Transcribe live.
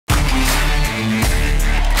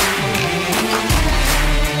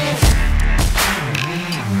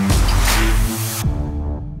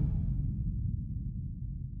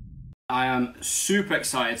I am super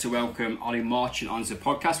excited to welcome Ollie Marchon onto the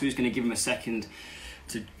podcast. We're just going to give him a second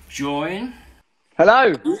to join.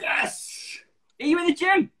 Hello. Yes! Are you in the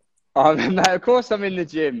gym? Of course I'm in the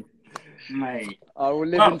gym. Mate. I will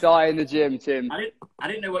live and die in the gym, Tim. I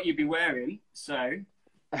didn't know what you'd be wearing, so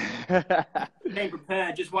came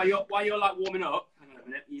prepared just while you're like warming up. Hang on a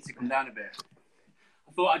minute, you need to come down a bit.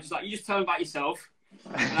 I thought I'd just you just tell them about yourself.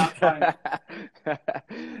 And I'll try and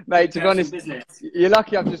mate, to be honest, you're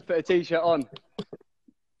lucky I've just put a t-shirt on.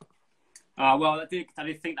 Well, I did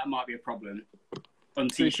think that might be a problem.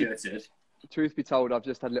 Un-t-shirted. Truth be told, I've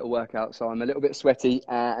just had a little workout, so I'm a little bit sweaty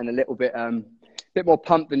and a little bit more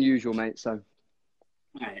pumped than usual, mate. So,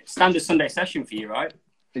 right, standard Sunday session for you, right?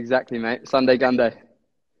 Exactly, mate. Sunday Gunday.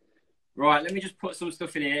 Right, let me just put some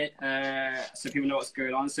stuff in here so people know what's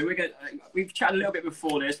going on. So we've chatted a little bit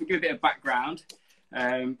before this. We'll give a bit of background.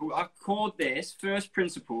 But I called this First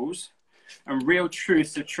Principles and Real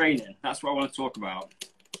Truths of Training. That's what I want to talk about.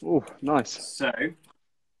 Oh, nice. So,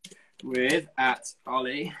 with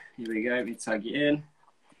 @Ollie, here we go. Let me tag you in.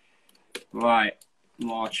 Right,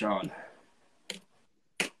 march on.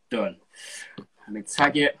 Done. Let me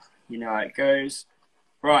tag it. You know how it goes.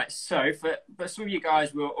 Right, so for some of you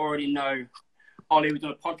guys will already know Ollie. We've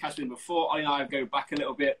done a podcast with him before. Ollie and I go back a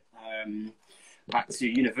little bit. Back to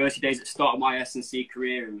university days at the start of my S&C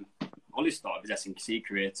career, and Ollie started his S&C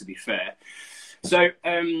career, to be fair. So,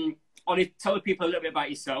 Ollie, tell the people a little bit about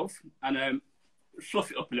yourself and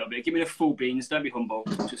fluff it up a little bit. Give me the full beans. Don't be humble.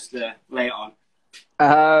 Just lay it on.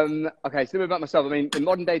 Okay, so a little bit about myself. I mean, in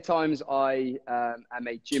modern day times, I am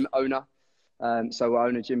a gym owner. So I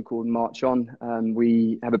own a gym called Marchon.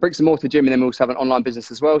 We have a bricks and mortar gym, and then we also have an online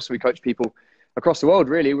business as well. So we coach people across the world,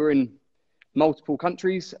 really. We're in multiple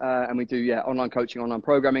countries, and we do online coaching, online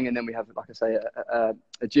programming, and then we have, like I say,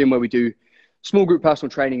 a gym where we do small group personal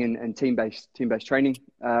training and team-based training.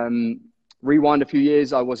 Rewind a few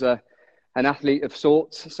years, I was an athlete of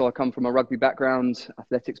sorts, so I come from a rugby background,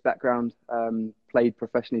 athletics background, played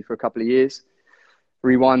professionally for a couple of years.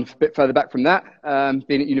 Rewind a bit further back from that,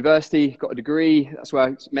 being at university, got a degree. That's where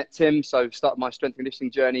I met Tim, so started my strength and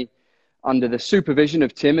conditioning journey under the supervision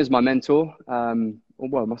of Tim as my mentor.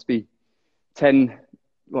 Well, it must be 10,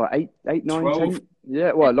 well, 8, 9, 10?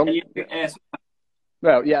 Yeah, well, a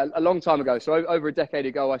long time ago. So over a decade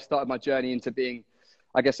ago, I started my journey into being,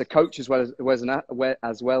 I guess, a coach as well as an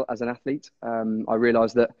athlete. I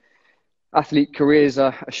realised that athlete careers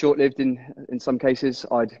are short-lived in some cases.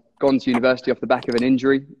 I'd gone to university off the back of an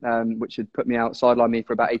injury, which had put me sidelined me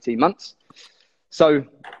for about 18 months. So,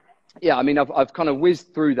 yeah, I mean, I've kind of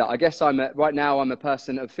whizzed through that. I guess right now I'm a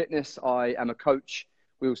person of fitness. I am a coach.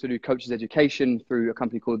 We also do coaches education through a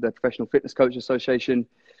company called the Professional Fitness Coach Association.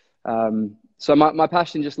 So my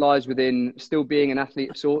passion just lies within still being an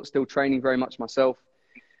athlete of sorts, still training very much myself.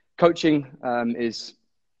 Coaching is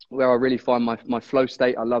where I really find my flow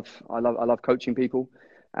state. I love coaching people,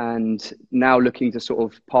 and now looking to sort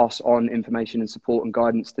of pass on information and support and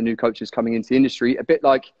guidance to new coaches coming into the industry, a bit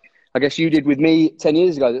like I guess you did with me 10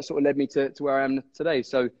 years ago. That sort of led me to where I am today.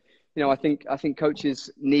 So, you know, I think coaches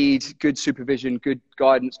need good supervision, good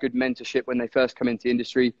guidance, good mentorship when they first come into the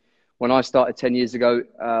industry. When I started 10 years ago,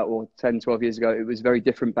 or 10, 12 years ago, it was very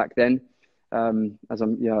different back then. As I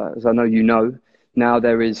know, you know, now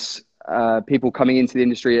there is people coming into the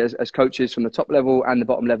industry as coaches from the top level and the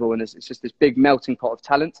bottom level, and it's just this big melting pot of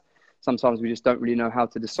talent. Sometimes we just don't really know how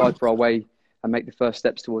to decipher our way and make the first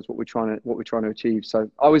steps towards what we're trying to achieve. So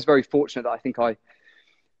I was very fortunate that I think I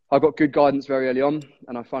got good guidance very early on,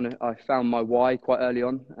 and I found my why quite early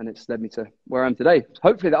on, and it's led me to where I am today.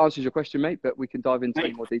 Hopefully that answers your question, mate, but we can dive into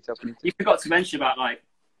any more detail. You forgot to mention about like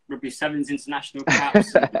rugby sevens international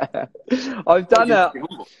caps. I've done a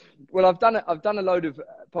load of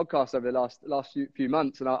podcasts over the last few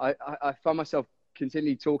months, and I found myself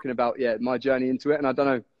continually talking about my journey into it, and I don't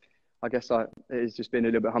know. I guess it's just been a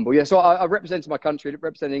little bit humble. Yeah, so I represented my country,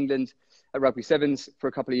 represented England at rugby sevens for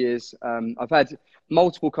a couple of years. I've had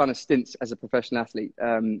multiple kind of stints as a professional athlete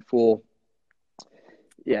for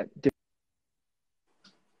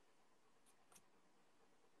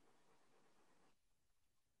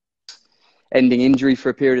ending injury for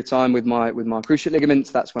a period of time with my cruciate ligaments.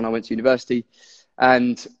 That's when I went to university,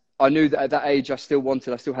 and I knew that at that age I still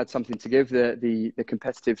had something to give the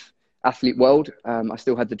competitive athlete world. I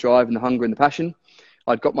still had the drive and the hunger and the passion.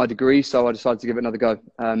 I'd got my degree, so I decided to give it another go.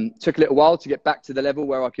 Took a little while to get back to the level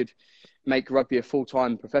where I could make rugby a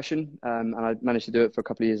full-time profession, and I managed to do it for a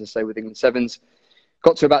couple of years, I say, with England Sevens.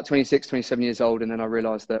 Got to about 26, 27 years old, and then I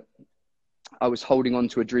realised that I was holding on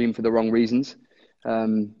to a dream for the wrong reasons.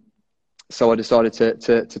 So I decided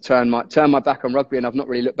to turn my back on rugby, and I've not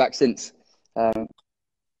really looked back since.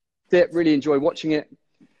 it. Really enjoy watching it.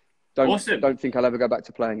 Awesome. Don't think I'll ever go back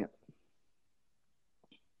to playing it.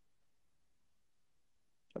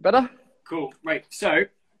 Better? Cool. Right. So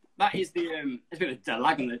that is the there's a bit of a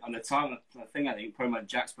lag on the time thing. I think probably my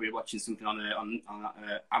Jack's probably watching something on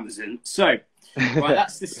Amazon. So right,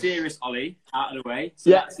 that's the serious Ollie out of the way. So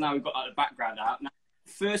that's now we've got the background out. Now,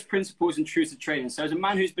 first principles and truths of training. So as a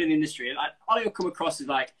man who's been in the industry, like Ollie will come across as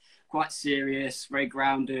like quite serious, very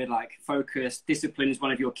grounded, like focused. Discipline is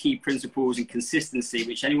one of your key principles, and consistency,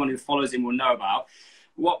 which anyone who follows him will know about.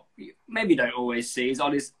 What you maybe don't always see is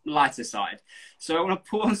Ollie's lighter side. So I want to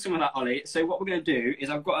pull on some of that, Ollie. So what we're going to do is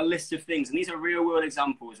I've got a list of things, and these are real world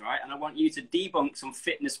examples, right? And I want you to debunk some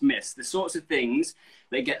fitness myths, the sorts of things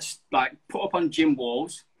that get like put up on gym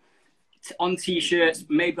walls, on t-shirts,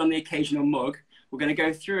 maybe on the occasional mug. We're going to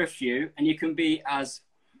go through a few, and you can be as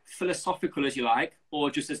philosophical as you like,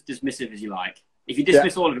 or just as dismissive as you like. If you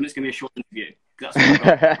dismiss all of them, it's going to be a short interview. That's what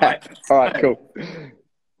I've got, right? All right, cool.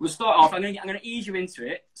 We'll start off. I'm going to ease you into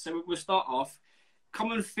it. So we'll start off.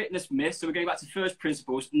 Common fitness myths. So we're going back to first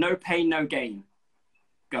principles. No pain, no gain.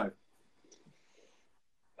 Go.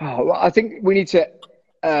 Oh, well, I think we need to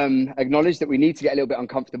acknowledge that we need to get a little bit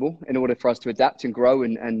uncomfortable in order for us to adapt and grow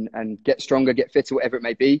and get stronger, get fitter, whatever it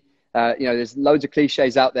may be. There's loads of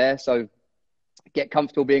cliches out there. So get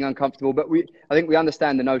comfortable being uncomfortable. But I think we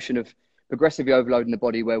understand the notion of progressively overloading the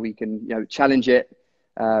body where we can, challenge it.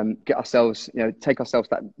 Get ourselves, take ourselves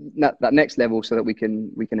that next level so that we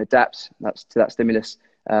can adapt to that stimulus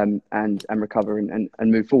and recover and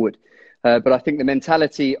move forward. But I think the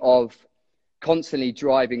mentality of constantly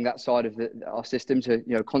driving that side of our system to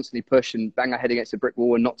constantly push and bang our head against a brick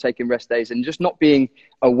wall and not taking rest days and just not being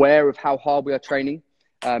aware of how hard we are training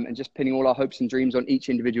and just pinning all our hopes and dreams on each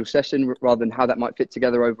individual session rather than how that might fit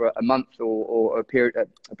together over a month or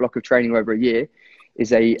a block of training over a year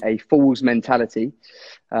is a fool's mentality.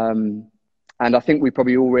 And I think we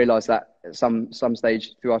probably all realize that at some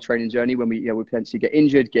stage through our training journey when we potentially get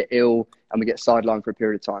injured, get ill, and we get sidelined for a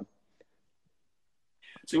period of time.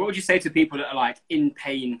 So what would you say to people that are like in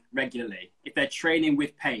pain regularly? If they're training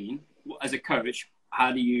with pain as a coach,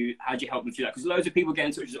 how do you help them through that? Because loads of people get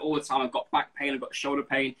in touch all the time. I've got back pain, I've got shoulder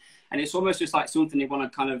pain. And it's almost just like something they want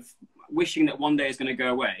to kind of wishing that one day is going to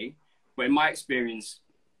go away. But in my experience,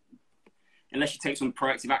 unless you take some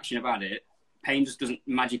proactive action about it, pain just doesn't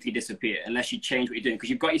magically disappear unless you change what you're doing, because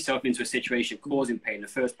you've got yourself into a situation causing pain in the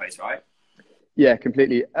first place, right? Yeah,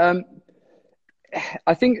 completely.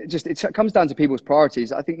 I think it comes down to people's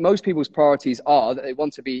priorities. I think most people's priorities are that they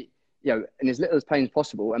want to be, in as little as pain as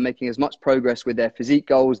possible and making as much progress with their physique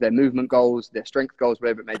goals, their movement goals, their strength goals,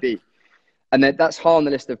 whatever it may be. And that's high on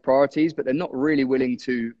the list of priorities, but they're not really willing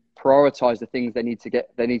to prioritize the things they need to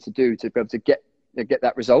do to be able to get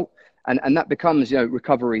that result. And that becomes,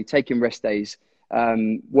 recovery, taking rest days,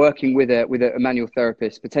 working with a manual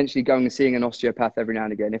therapist, potentially going and seeing an osteopath every now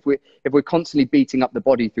and again. If we're constantly beating up the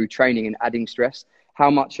body through training and adding stress, how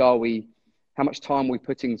much time are we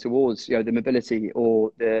putting towards, the mobility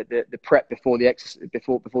or the prep before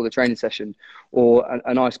the training session or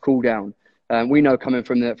a nice cool down? We know coming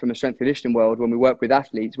from a strength conditioning world, when we work with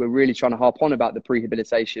athletes, we're really trying to harp on about the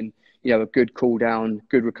prehabilitation, a good cool down,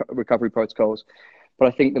 good recovery protocols. But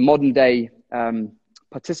I think the modern day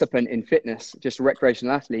participant in fitness, just a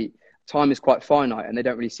recreational athlete, time is quite finite and they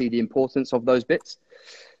don't really see the importance of those bits.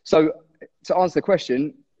 So to answer the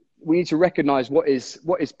question, we need to recognize what is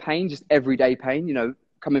pain, just everyday pain.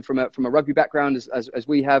 Coming from a rugby background as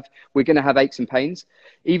we have, we're going to have aches and pains.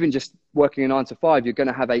 Even just working a 9 to 5, you're going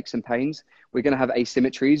to have aches and pains. We're going to have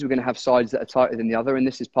asymmetries. We're going to have sides that are tighter than the other. And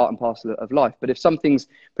this is part and parcel of life. But if something's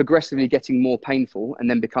progressively getting more painful and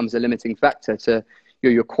then becomes a limiting factor to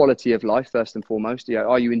your quality of life, first and foremost,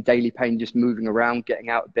 are you in daily pain just moving around, getting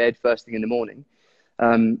out of bed first thing in the morning?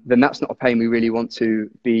 Then that's not a pain we really want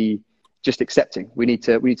to be just accepting. We need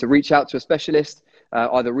to reach out to a specialist,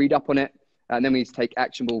 either read up on it, and then we need to take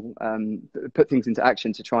actionable, put things into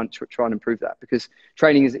action to try and improve that. Because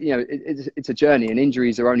training is, it's a journey, and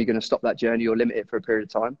injuries are only going to stop that journey or limit it for a period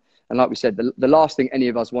of time. And like we said, the last thing any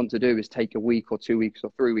of us want to do is take a week or 2 weeks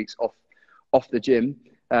or 3 weeks off the gym.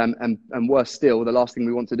 And worse still, the last thing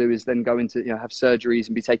we want to do is then go into, have surgeries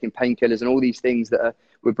and be taking painkillers and all these things that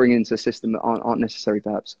we're bringing into a system that aren't necessary,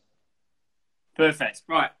 perhaps. Perfect.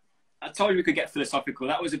 Right. I told you we could get philosophical.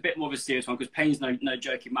 That was a bit more of a serious one because pain's no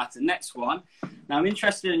joking matter. Next one. Now, I'm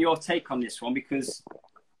interested in your take on this one because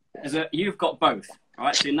you've got both. All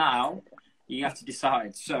right. So now you have to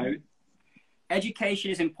decide. So education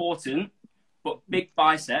is important, but big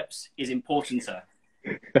biceps is importanter.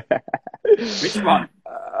 Which one?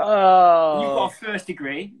 Oh. You've got a first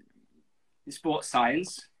degree in sports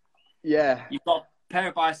science. Yeah. You've got pair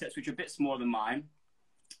of biceps which are a bit smaller than mine.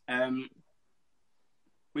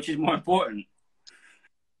 Which is more important?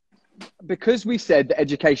 Because we said that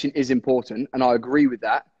education is important, and I agree with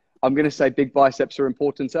that, I'm going to say big biceps are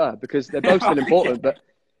importanter because they're both still important. But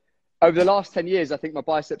over the last 10 years, I think my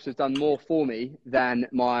biceps have done more for me than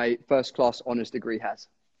my first class honours degree has.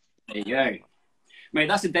 There you go. Mate,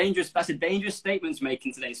 that's a dangerous statement to make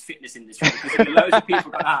in today's fitness industry because loads of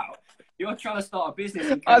people got out. You're trying to start a business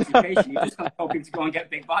in education. You're just not hoping to go and get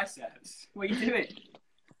big biceps. What are you doing?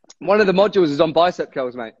 One of the modules is on bicep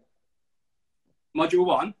curls, mate. Module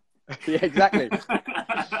 1? Yeah, exactly.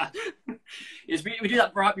 Yes, we do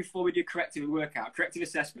that right before we do corrective workout. Corrective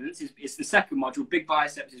assessments is the second module. Big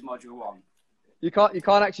biceps is module 1. You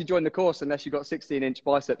can't actually join the course unless you've got 16-inch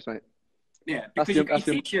biceps, mate. Yeah, because your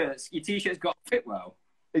t-shirt's got to fit well.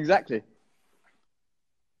 Exactly.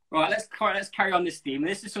 Right, let's carry on this theme.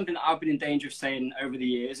 This is something that I've been in danger of saying over the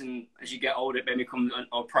years, and as you get older, it may become,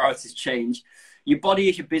 or priorities change. Your body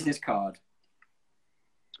is your business card.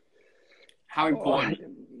 How important?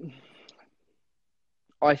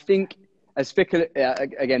 I think,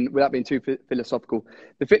 again, without being too philosophical,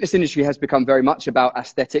 the fitness industry has become very much about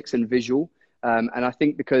aesthetics and visual. And I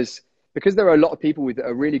think because there are a lot of people with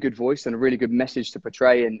a really good voice and a really good message to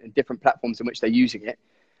portray and different platforms in which they're using it,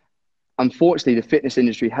 unfortunately, the fitness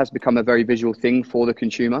industry has become a very visual thing for the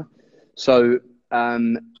consumer. So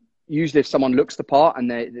usually if someone looks the part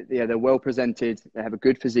and they're well presented, they have a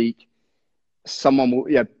good physique,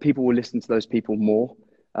 people will listen to those people more.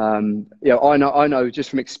 I know just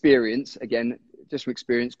from experience,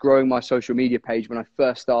 growing my social media page when I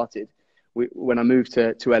first started, when I moved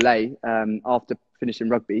to LA after finishing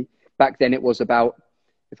rugby. Back then it was about,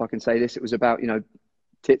 if I can say this, it was about,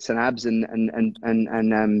 tits and abs and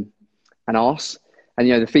arse. And,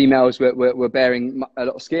 the females were bearing a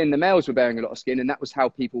lot of skin, the males were bearing a lot of skin, and that was how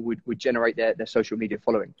people would generate their social media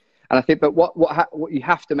following. And I think, but what you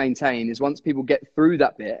have to maintain is once people get through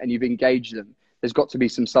that bit and you've engaged them, there's got to be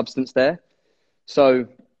some substance there. So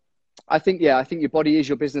I think your body is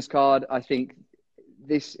your business card. I think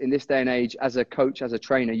in this day and age, as a coach, as a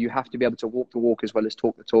trainer, you have to be able to walk the walk as well as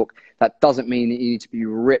talk the talk. That doesn't mean that you need to be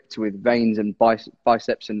ripped with veins and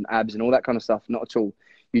biceps and abs and all that kind of stuff. Not at all.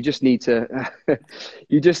 You just need to,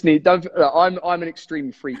 I'm an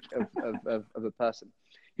extreme freak of a person.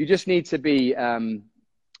 You just need to be,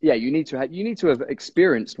 you need to have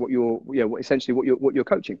experienced what you're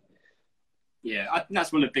coaching. Yeah, I think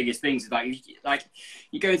that's one of the biggest things.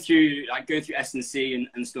 You go through S&C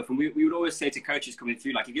and stuff, and we would always say to coaches coming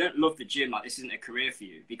through, if you don't love the gym, this isn't a career for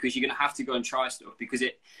you, because you're going to have to go and try stuff, because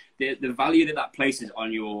the value that places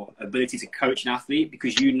on your ability to coach an athlete,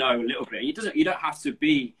 because a little bit. You don't have to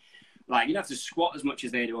be you don't have to squat as much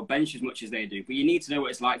as they do or bench as much as they do, but you need to know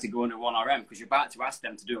what it's like to go under 1RM, because you're about to ask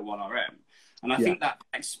them to do a 1RM. And I think that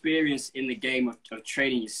experience in the game of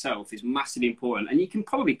training yourself is massively important. And you can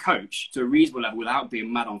probably coach to a reasonable level without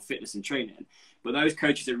being mad on fitness and training. But those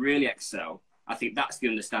coaches that really excel, I think that's the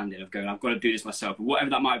understanding of going, I've got to do this myself. But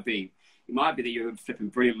whatever that might be, it might be that you're a flipping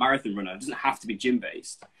brilliant marathon runner. It doesn't have to be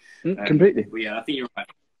gym-based. Completely. But yeah, I think you're right.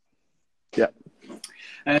 Yeah.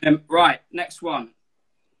 Right, next one.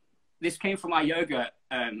 This came from our yoga.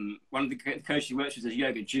 One of the coaches who works with us,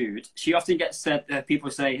 yoga, Jude. She often gets said,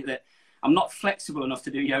 people say that, I'm not flexible enough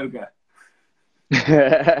to do yoga.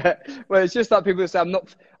 Well, it's just like people say, I'm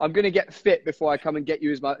going to get fit before I come and get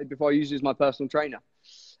you before I use you as my personal trainer.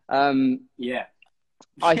 Yeah.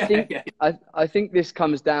 I think this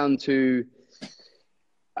comes down to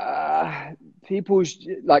people's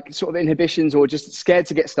sort of inhibitions or just scared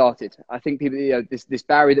to get started. I think people, this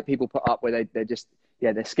barrier that people put up where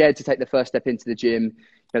they're scared to take the first step into the gym.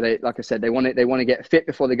 Like I said, they want to get fit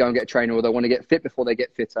before they go and get a trainer, or they want to get fit before they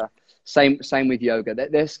get fitter. Same with yoga.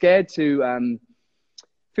 They're scared to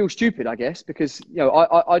feel stupid, I guess, because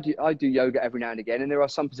I do yoga every now and again, and there are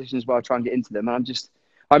some positions where I try and get into them, and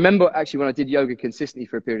I remember actually when I did yoga consistently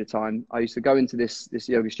for a period of time, I used to go into this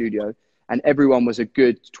yoga studio, and everyone was a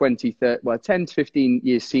good 10 to 15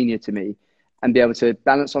 years senior to me, and be able to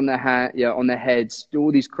balance on their on their heads, do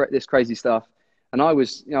all this crazy stuff. And I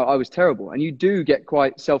was terrible. And you do get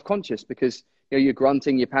quite self-conscious because you're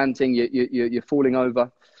grunting, you're panting, you're falling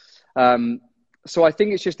over. So I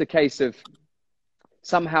think it's just a case of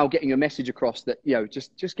somehow getting your message across that,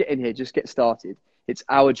 just get in here, just get started. It's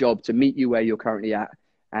our job to meet you where you're currently at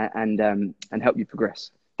and help you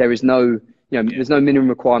progress. There is there's no minimum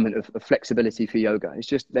requirement of flexibility for yoga. It's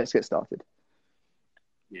just, let's get started.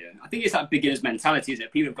 Yeah, I think it's that beginner's mentality, isn't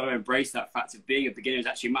it? People have got to embrace that fact of being a beginner is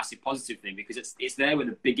actually a massive positive thing, because it's there where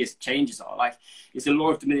the biggest changes are. Like, it's the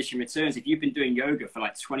law of diminishing returns. If you've been doing yoga for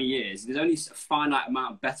like 20 years, there's only a finite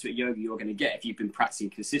amount better at yoga you're going to get if you've been practicing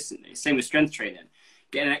consistently. Same with strength training.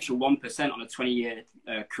 Getting an extra 1% on a 20-year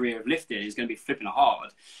career of lifting is going to be flipping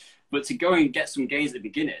hard. But to go and get some gains at the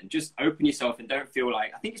beginning, just open yourself and don't feel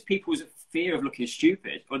like, I think it's people's fear of looking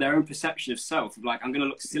stupid or their own perception of self, of like, I'm going to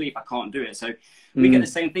look silly if I can't do it. So we get the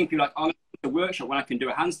same thing. People are like, I'm going to a workshop when I can do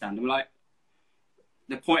a handstand. And we're like,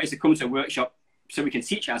 the point is to come to a workshop so we can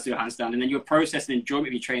teach you how to do a handstand. And then your process and enjoyment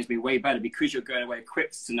of your training is going to be way better because you're going away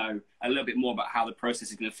equipped to know a little bit more about how the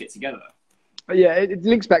process is going to fit together. Yeah, it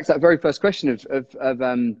links back to that very first question of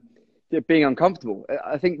being uncomfortable.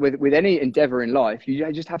 I think with any endeavor in life,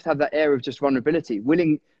 you just have to have that air of just vulnerability,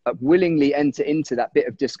 willingly enter into that bit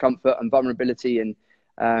of discomfort and vulnerability, and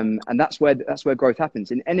that's where growth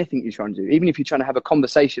happens in anything you're trying to do. Even if you're trying to have a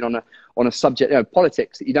conversation on a subject,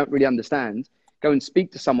 politics that you don't really understand, go and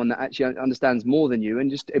speak to someone that actually understands more than you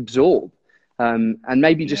and just absorb. And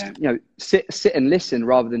maybe just sit and listen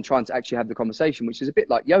rather than trying to actually have the conversation, which is a bit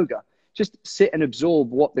like yoga. Just sit and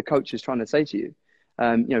absorb what the coach is trying to say to you.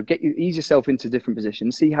 Ease yourself into different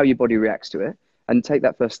positions, see how your body reacts to it, and take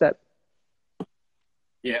that first step.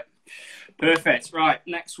 Yeah, perfect. Right,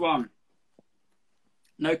 next one.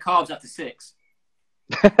 No carbs after 6.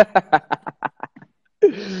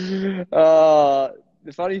 The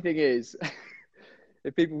funny thing is,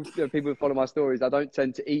 if people follow my stories, I don't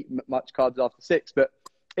tend to eat much carbs after 6, but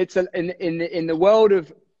it's in the world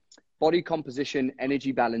of body composition,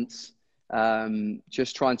 energy balance,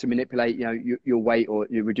 just trying to manipulate, your weight or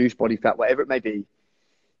your reduced body fat, whatever it may be.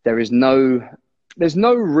 There's no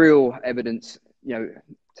real evidence,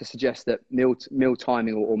 to suggest that meal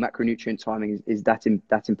timing or macronutrient timing is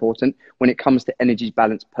that important when it comes to energy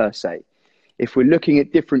balance per se. If we're looking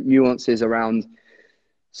at different nuances around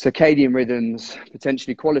circadian rhythms,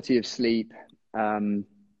 potentially quality of sleep,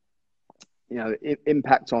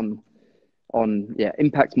 impact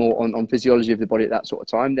impact more on physiology of the body at that sort of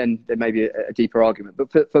time, then there may be a deeper argument.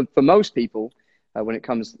 But for most people, when it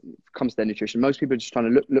comes to their nutrition, most people are just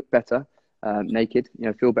trying to look better, naked,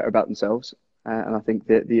 feel better about themselves. And I think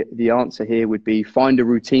that the answer here would be find a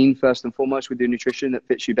routine first and foremost with your nutrition that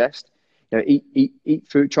fits you best. Eat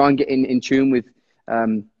food, try and get in tune with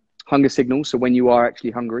hunger signals. So when you are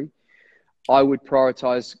actually hungry, I would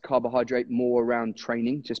prioritize carbohydrate more around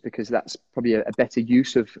training, just because that's probably a better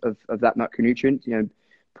use of that macronutrient,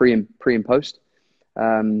 pre and post.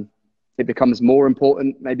 It becomes more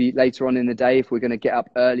important maybe later on in the day if we're going to get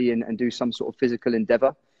up early and do some sort of physical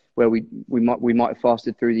endeavor, where we might have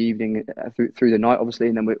fasted through the evening, through the night, obviously,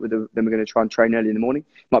 and then we're going to try and train early in the morning.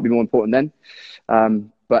 Might be more important then.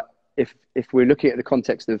 But if we're looking at the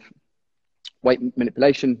context of weight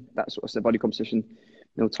manipulation, that sort of body composition,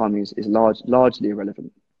 meal timing is largely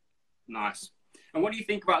irrelevant. Nice. And what do you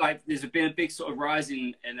think about, like, there's been a big sort of rise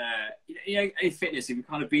in fitness? We've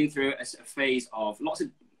kind of been through a phase of lots of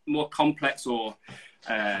more complex or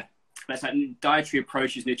let's say dietary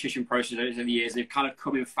approaches, nutrition approaches over the years. They've kind of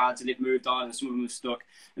come in fads and they've moved on, and some of them have stuck,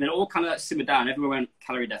 and then all kind of simmered down. Everyone went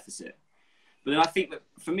calorie deficit. But then I think that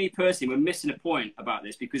for me personally, we're missing a point about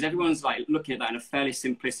this, because everyone's like looking at that in a fairly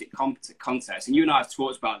simplistic context. And you and I have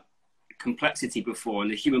talked about complexity before,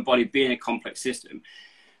 and the human body being a complex system.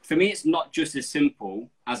 For me, it's not just as simple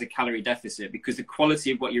as a calorie deficit, because the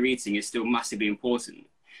quality of what you're eating is still massively important.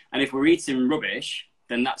 And if we're eating rubbish,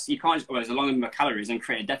 then you can't just, as long as my calories and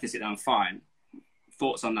create a deficit, then I'm fine.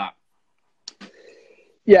 Thoughts on that?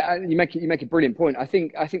 Yeah, and you make a brilliant point. I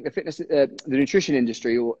think the fitness, the nutrition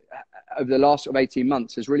industry, over the last sort of 18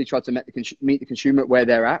 months, has really tried to meet the consumer at where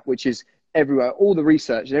they're at, which is everywhere. All the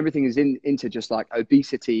research and everything is into just like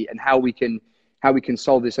obesity and how we can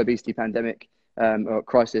solve this obesity pandemic or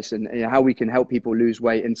crisis, and how we can help people lose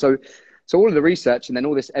weight. And so all of the research and then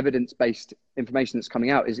all this evidence-based information that's coming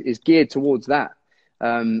out is geared towards that.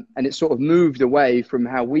 And it's sort of moved away from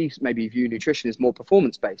how we maybe view nutrition as more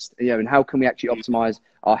performance-based, and how can we actually optimize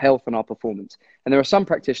our health and our performance. And there are some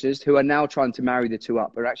practitioners who are now trying to marry the two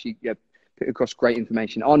up, or actually put across great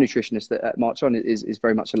information. Our nutritionist at Marchon is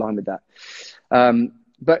very much aligned with that.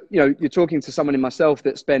 But, you're talking to someone in myself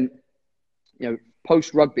that spent,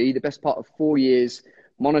 post-rugby, the best part of 4 years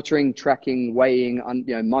monitoring, tracking, weighing,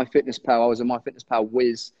 MyFitnessPal. I was a MyFitnessPal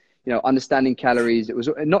whiz. Understanding calories. It was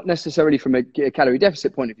not necessarily from a calorie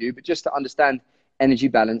deficit point of view, but just to understand energy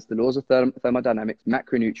balance, the laws of thermodynamics,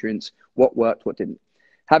 macronutrients, what worked, what didn't.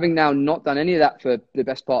 Having now not done any of that for the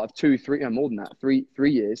best part of 2, 3, more than that, 3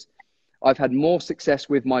 years, I've had more success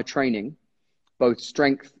with my training, both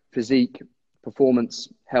strength, physique, performance,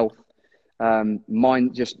 health,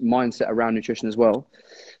 mindset around nutrition as well.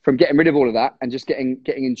 From getting rid of all of that and just getting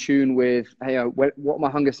in tune with, hey, what are my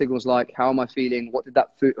hunger signals like? How am I feeling? What did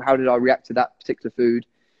that food? How did I react to that particular food?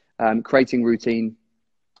 Creating routine.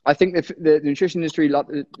 I think the nutrition industry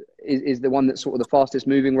is the one that's sort of the fastest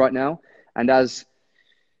moving right now. And as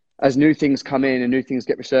new things come in and new things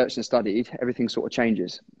get researched and studied, everything sort of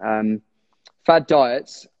changes. Fad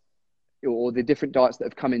diets, or the different diets that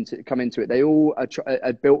have come into it, they all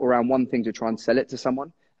are built around one thing: to try and sell it to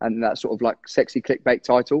someone, and that sort of like sexy clickbait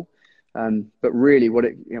title. But really, what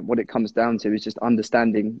it comes down to is just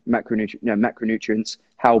understanding macronutrients,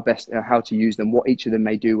 how to use them, what each of them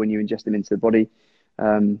may do when you ingest them into the body,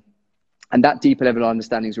 and that deeper level of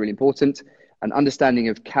understanding is really important. An understanding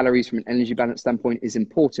of calories from an energy balance standpoint is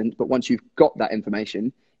important, but once you've got that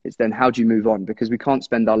information, it's then how do you move on? Because we can't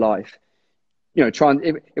spend our life, if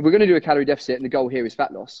we're going to do a calorie deficit and the goal here is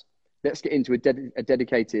fat loss, let's get into a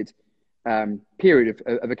dedicated period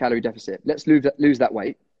of a calorie deficit. Let's lose that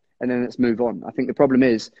weight, and then let's move on. I think the problem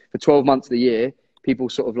is for 12 months of the year, people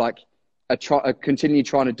sort of like continue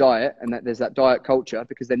trying to diet, and that there's that diet culture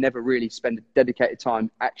because they never really spend dedicated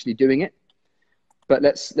time actually doing it. But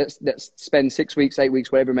let's spend 6 weeks, 8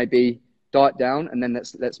 weeks, whatever it may be, diet down, and then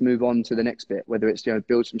let's move on to the next bit, whether it's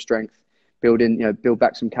build some strength, build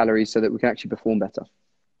back some calories so that we can actually perform better.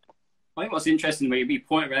 I think what's interesting, where you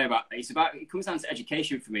point right about, it comes down to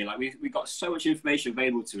education for me. Like we've got so much information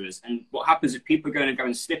available to us, and what happens if people are going to go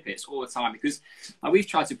and snippets all the time? Because we've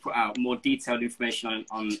tried to put out more detailed information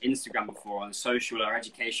on Instagram before, on social or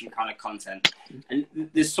education kind of content, and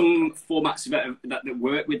there's some formats that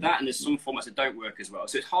work with that, and there's some formats that don't work as well.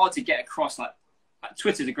 So it's hard to get across. Like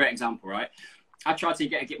Twitter is a great example, right? I tried to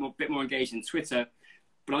get a bit more engaged in Twitter.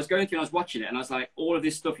 But I was going through and I was watching it, and I was like, all of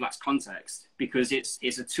this stuff lacks context because it's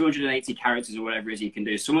a 280 characters or whatever it is you can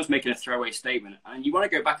do. Someone's making a throwaway statement, and you want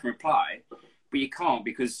to go back and reply, but you can't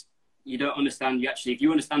because you don't understand. If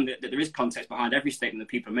you understand that there is context behind every statement that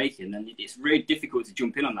people are making, then it's really difficult to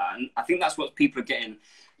jump in on that. And I think that's what people are getting,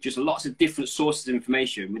 just lots of different sources of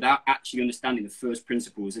information without actually understanding the first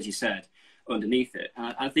principles, as you said, underneath it.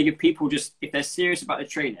 And I think if they're serious about the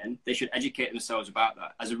training, they should educate themselves about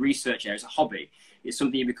that. As a research area, as a hobby, it's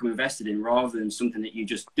something you become invested in rather than something that you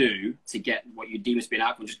just do to get what you deem as being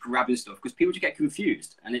outcome, just grabbing stuff, because people just get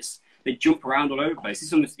confused and they jump around all over the place. This is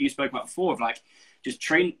something that you spoke about before, of like just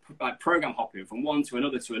program hopping from one to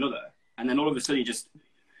another, and then all of a sudden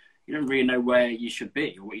you don't really know where you should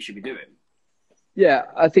be or what you should be doing. Yeah,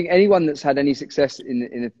 I think anyone that's had any success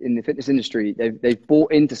in the fitness industry, they've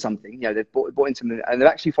bought into something. They've bought into something, and they've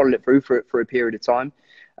actually followed it through for a period of time.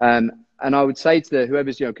 And I would say to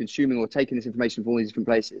whoever's consuming or taking this information from all these different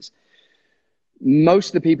places, most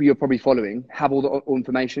of the people you're probably following have all the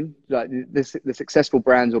information. Like the successful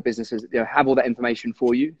brands or businesses, have all that information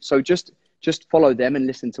for you. So just follow them and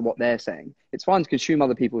listen to what they're saying. It's fine to consume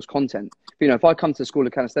other people's content. But, if I come to the School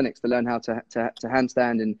of Calisthenics to learn how to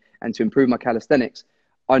handstand and to improve my calisthenics,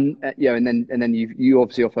 and then you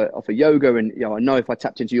obviously offer yoga, and I know if I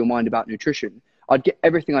tapped into your mind about nutrition, I'd get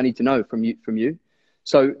everything I need to know from you.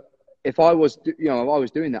 So if I was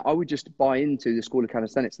doing that, I would just buy into the School of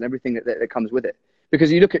Calisthenics and everything that comes with it.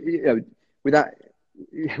 Because you look at you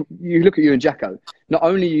look at you and Jacko. Not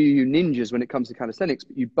only are you ninjas when it comes to calisthenics,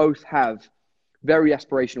 but you both have very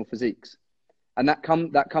aspirational physiques, and that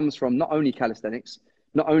comes from not only calisthenics,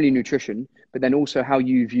 not only nutrition, but then also how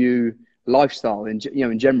you view lifestyle in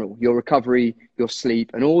general, your recovery, your sleep,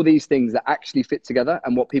 and all these things that actually fit together,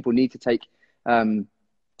 and what people need to take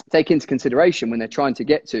into consideration when they're trying to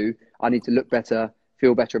get to, I need to look better,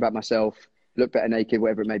 feel better about myself, look better naked,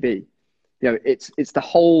 whatever it may be. It's the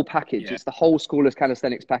whole package. Yeah. It's the whole School of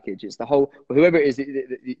Calisthenics package. It's the whole, whoever it is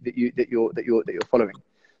that you're following.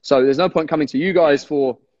 So there's no point coming to you guys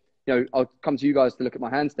for, I'll come to you guys to look at my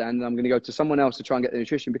handstand, and I'm going to go to someone else to try and get the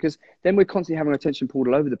nutrition, because then we're constantly having our attention pulled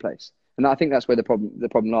all over the place. And I think that's where the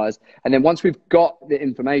problem lies. And then once we've got the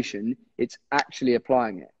information, it's actually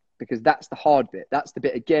applying it, because that's the hard bit. That's the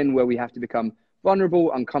bit, again, where we have to become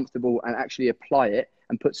vulnerable, uncomfortable, and actually apply it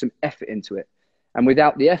and put some effort into it. And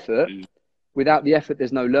without the effort,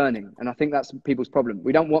 there's no learning. And I think that's people's problem.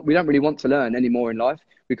 We don't really want to learn anymore in life.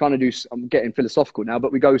 We kind of do, I'm getting philosophical now,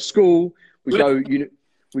 but we go school, we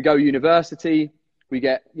go university, we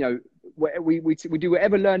get, we do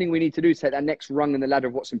whatever learning we need to do to take that next rung in the ladder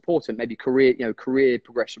of what's important, maybe career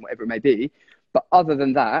progression, whatever it may be. But other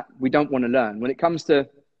than that, we don't want to learn. When it comes to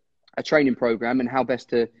a training program and how best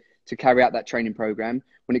to carry out that training program,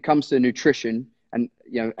 when it comes to nutrition, and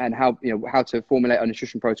how to formulate a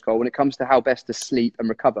nutrition protocol, when it comes to how best to sleep and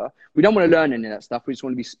recover, we don't want to learn any of that stuff. We just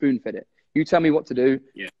want to be spoon-fed it. You tell me what to do,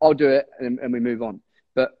 I'll do it, and we move on.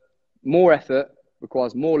 But more effort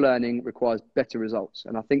requires more learning, requires better results.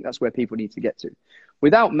 And I think that's where people need to get to,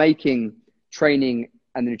 without making training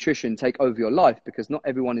and nutrition take over your life, because not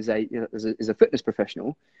everyone is a fitness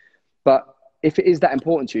professional. But if it is that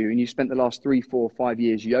important to you, and you spent the last 3, 4, 5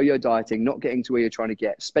 years yo-yo dieting, not getting to where you're trying to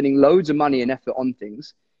get, spending loads of money and effort on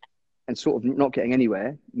things and sort of not getting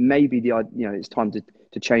anywhere, maybe it's time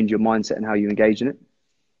to change your mindset and how you engage in it.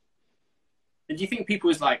 And do you think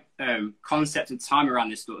people's like concept of time around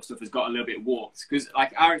this sort of stuff has got a little bit warped? Because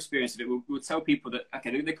like our experience of it, we'll tell people that,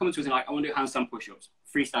 okay, they come to us and like, I want to do handstand push-ups,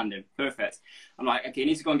 freestanding, perfect. I'm like, okay, you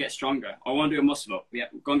need to go and get stronger. I want to do a muscle up. Yeah,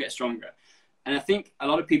 go and get stronger. And I think a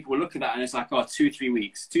lot of people will look at that and it's like, oh, 2-3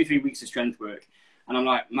 weeks of strength work. And I'm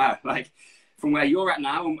like, man, like from where you're at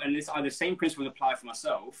now, and it's either the same principle apply for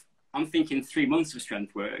myself, I'm thinking 3 months of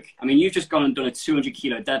strength work. I mean, you've just gone and done a 200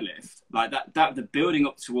 kilo deadlift. Like that, the building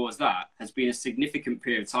up towards that has been a significant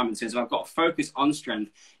period of time in terms of I've got to focus on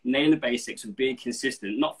strength, nailing the basics and being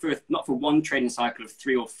consistent, not for one training cycle of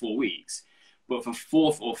 3 or 4 weeks, but for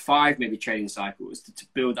 4 or 5 maybe training cycles to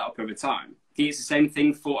build that up over time. I think it's the same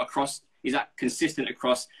thing is that consistent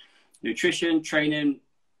across nutrition, training,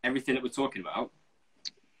 everything that we're talking about?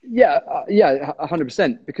 Yeah,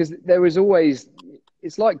 100%. Because there is always,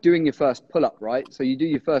 it's like doing your first pull-up, right? So you do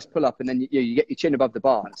your first pull-up and then you get your chin above the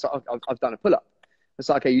bar. And so I've done a pull-up. It's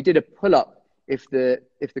like, okay, you did a pull-up. If the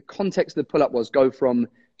context of the pull-up was go from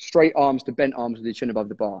straight arms to bent arms with your chin above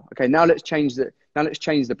the bar. Okay, now let's change the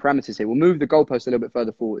parameters here. We'll move the goalpost a little bit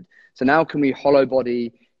further forward. So now can we hollow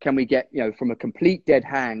body? Can we get, from a complete dead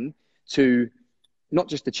hang to not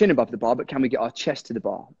just the chin above the bar, but can we get our chest to the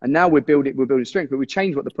bar? And now we're building strength, but we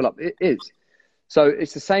change what the pull-up is. So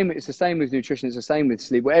it's the same with nutrition. It's the same with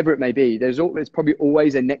sleep, whatever it may be. There's probably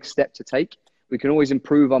always a next step to take. We can always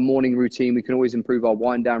improve our morning routine. We can always improve our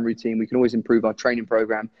wind down routine. We can always improve our training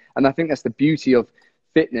program. And I think that's the beauty of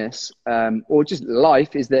fitness, or just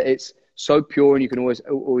life, is that it's so pure and you can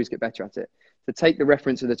always get better at it. To take the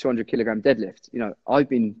reference of the 200 kilogram deadlift, I've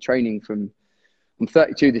been training I'm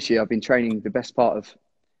 32 this year. I've been training the best part of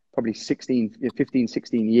probably 15,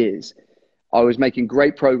 16 years. I was making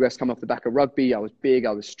great progress coming off the back of rugby. I was big,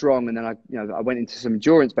 I was strong. And then I went into some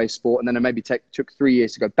endurance-based sport, and then I maybe took 3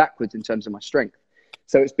 years to go backwards in terms of my strength.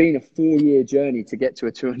 So it's been a 4-year journey to get to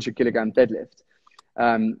a 200 kilogram deadlift.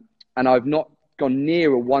 And I've not gone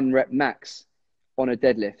near a 1 rep max on a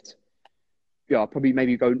deadlift. I'll probably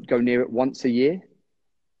maybe go near it once a year.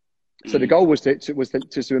 So the goal was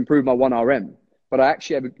to improve my 1 RM. But I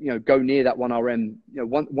actually go near that 1 RM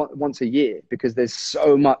once a year, because there's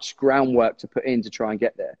so much groundwork to put in to try and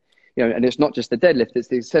get there. And it's not just the deadlift, it's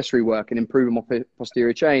the accessory work and improving my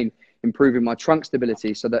posterior chain, improving my trunk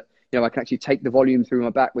stability so that I can actually take the volume through my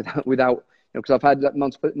back without because I've had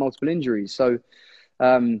multiple injuries. So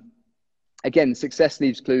again, success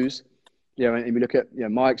leaves clues. And we look at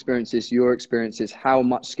my experiences, your experiences, how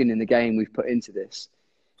much skin in the game we've put into this.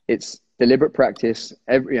 It's deliberate practice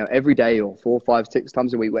every day, or 4, 5, 6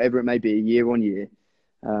 times a week, whatever it may be, year on year.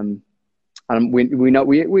 And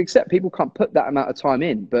we accept people can't put that amount of time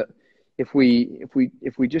in, but if we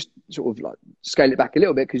just sort of like scale it back a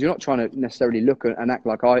little bit, because you're not trying to necessarily look and act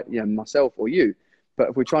like myself or you, but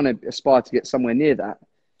if we're trying to aspire to get somewhere near that,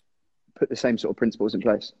 put the same sort of principles in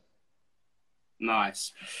place.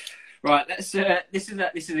 Nice. Right, this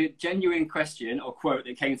is a genuine question or quote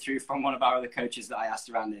that came through from one of our other coaches that I asked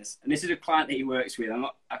around this. And this is a client that he works with.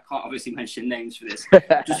 I can't obviously mention names for this.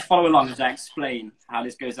 Just follow along as I explain how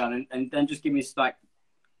this goes on, and then just give me like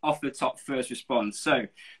off the top first response. So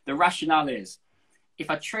the rationale is, if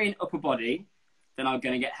I train upper body, then I'm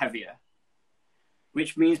going to get heavier,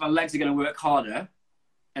 which means my legs are going to work harder,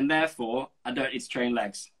 and therefore I don't need to train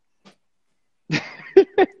legs.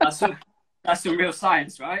 That's some real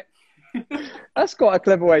science, right? That's quite a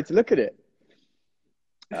clever way to look at it.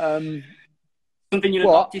 Something you'd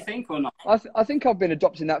adopt, do you think, or not? I think I've been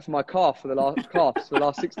adopting that for my calves for the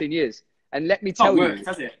last 16 years. And let me tell you,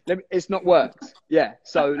 has it? It's not worked. Yeah.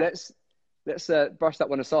 So let's brush that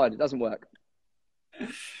one aside. It doesn't work.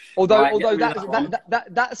 Although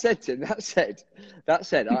that said, Tim, that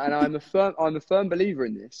said, and I'm a firm believer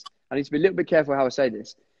in this. I need to be a little bit careful how I say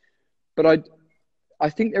this, but I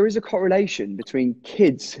think there is a correlation between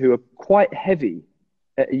kids who are quite heavy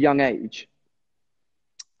at a young age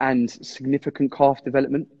and significant calf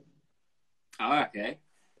development. Oh, okay.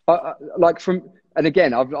 And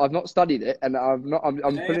again, I've not studied it, and I'm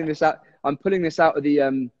pulling this out. I'm pulling this out of the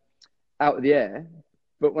air.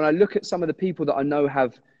 But when I look at some of the people that I know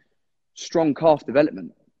have strong calf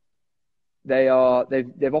development,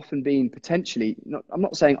 they've often been potentially I'm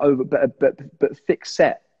not saying over, but thick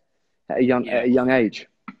set at a young age.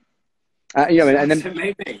 And then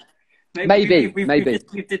maybe. Maybe.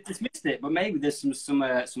 We've dismissed it, but maybe there's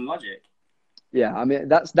some logic. Yeah, I mean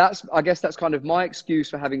I guess that's kind of my excuse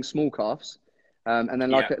for having small calves, and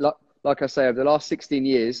then like I say, over the last 16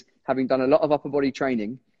 years, having done a lot of upper body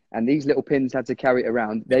training, and these little pins had to carry it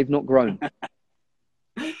around, they've not grown.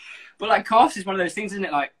 But like calves is one of those things, isn't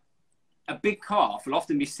it? Like a big calf will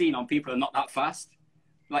often be seen on people who are not that fast.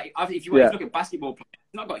 Like if you look at basketball players,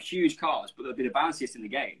 they've not got huge calves, but they'll be the bounciest in the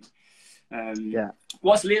game.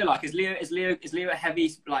 What's Leo like? Is Leo a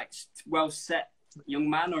heavy, like well set young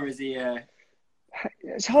man, or is he?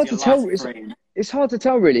 It's hard to tell. It's hard to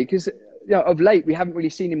tell really, because of late we haven't really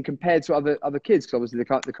seen him compared to other kids, because obviously the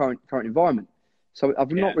current environment. So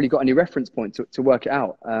I've not really got any reference point to work it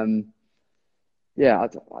out. I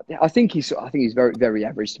think he's very, very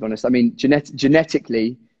average, to be honest. I mean,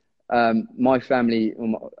 genetically, my family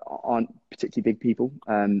aren't particularly big people,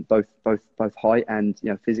 both height and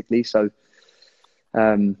physically. So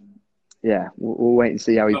we'll wait and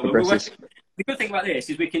see how he progresses. The good thing about this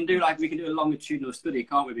is we can do a longitudinal study,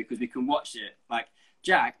 can't we? Because we can watch it. Like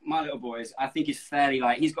Jack, my little boy, I think he's fairly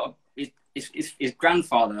he's got his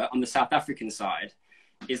grandfather on the South African side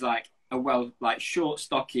is like a short,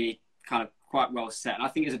 stocky, kind of quite well set. And I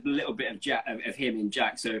think there's a little bit of him in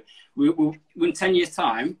Jack. So we'll in 10 years'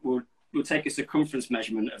 time we'll take a circumference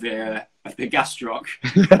measurement of the gastroc.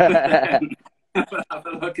 Have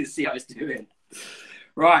a look and see how it's doing.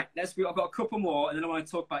 Right, I've got a couple more, and then I want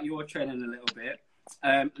to talk about your training a little bit.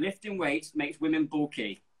 Lifting weights makes women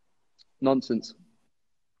bulky. Nonsense.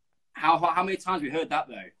 How many times have we heard that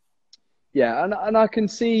though? Yeah, and I can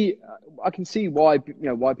see why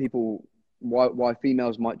why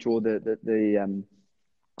females might draw the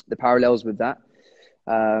parallels with that,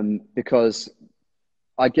 because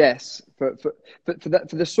I guess for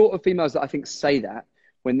the sort of females that I think say that,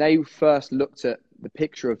 when they first looked at the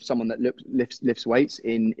picture of someone that lifts weights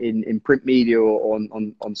in print media or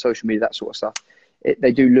on social media, that sort of stuff,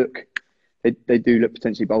 they do look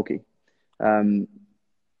potentially bulky.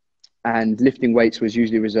 And lifting weights was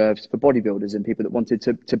usually reserved for bodybuilders and people that wanted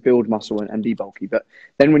to build muscle and be bulky. But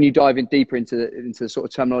then when you dive in deeper into the sort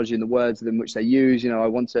of terminology and the words in which they use, I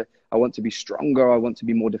want to be stronger, I want to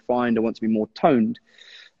be more defined, I want to be more toned.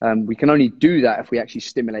 We can only do that if we actually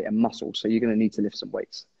stimulate a muscle. So you're going to need to lift some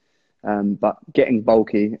weights. But getting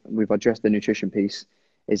bulky, we've addressed the nutrition piece,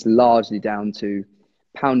 is largely down to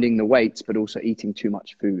pounding the weights, but also eating too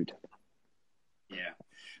much food. Yeah,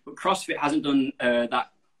 but CrossFit hasn't done that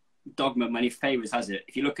dogma many favors, has it?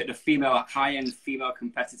 If you look at the high-end female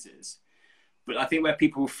competitors, but I think where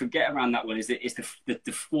people forget around that one is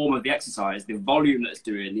the form of the exercise, the volume that's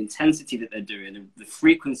doing, the intensity that they're doing, the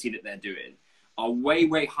frequency that they're doing are way,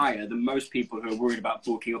 way higher than most people who are worried about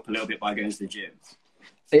bulking up a little bit by going to the gym.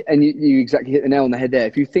 And you exactly hit the nail on the head there.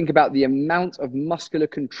 If you think about the amount of muscular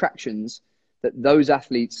contractions that those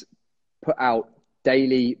athletes put out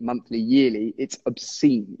daily, monthly, yearly, it's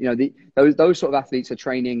obscene. Those sort of athletes are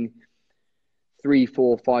training 3,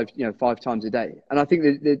 4, 5, 5 times a day. And I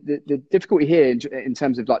think the difficulty here in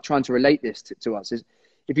terms of like trying to relate this to us is,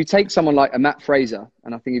 if you take someone like a Matt Fraser,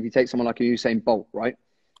 and I think if you take someone like a Usain Bolt, right,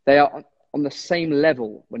 they are on the same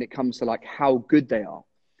level when it comes to like how good they are.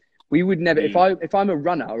 We would never, if I'm a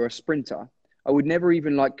runner or a sprinter, I would never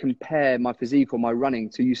even like compare my physique or my running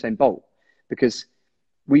to Usain Bolt, because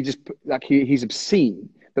we just like he's obscene.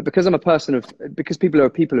 But because I'm because people are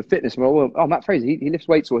people of fitness, Matt Fraser, he lifts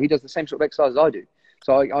weights, or he does the same sort of exercise as I do.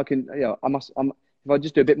 So I can, if I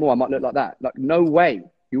just do a bit more, I might look like that. Like, no way.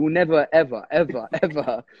 You will never, ever, ever,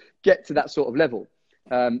 ever get to that sort of level.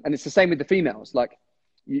 And it's the same with the females. Like,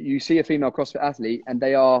 you see a female CrossFit athlete and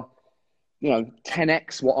they are,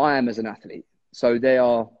 10x what I am as an athlete. So they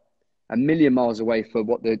are a million miles away for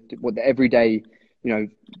what the everyday,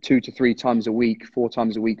 2 to 3 times a week, 4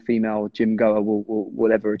 times a week female gym goer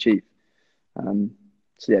will ever achieve. So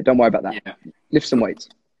yeah, don't worry about that. Yeah. Lift some weights.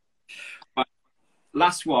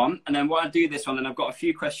 Last one, and then while I do this one, and I've got a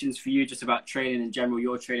few questions for you just about training in general,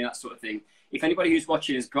 your training, that sort of thing. If anybody who's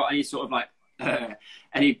watching has got any sort of like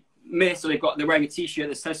any myths, or they're wearing a t-shirt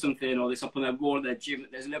that says something, or this up on their wall at their gym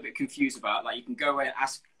that there's a little bit confused about, like, you can go away and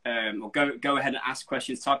ask, or go ahead and ask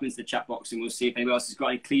questions, type into the chat box, and we'll see if anybody else has got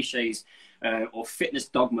any cliches or fitness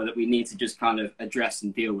dogma that we need to just kind of address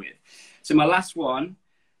and deal with. So my last one,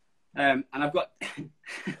 and I've got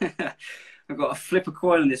I've got to flip a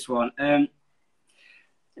coin on this one.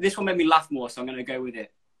 This one made me laugh more, so I'm going to go with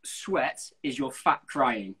it. Sweat is your fat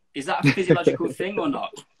crying. Is that a physiological thing or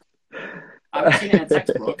not? I've seen it in a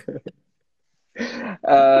textbook.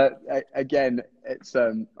 Again, it's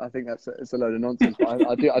I think it's a load of nonsense, but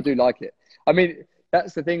I do like it. I mean,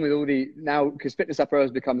 that's the thing with all now, because fitness apparel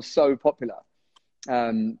has become so popular.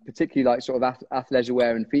 particularly like sort of athleisure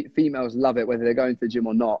wear, and females love it, whether they're going to the gym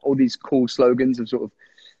or not. All these cool slogans have sort of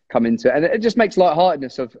come into it, and it just makes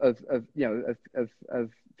lightheartedness of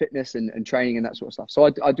fitness and training and that sort of stuff.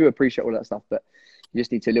 So I do appreciate all that stuff, but you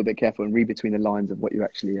just need to be a little bit careful and read between the lines of what you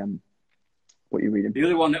actually what you're reading. The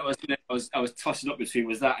other one that I was tossing up between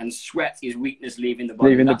was that, and sweat is weakness leaving the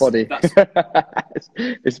body. Leaving the body.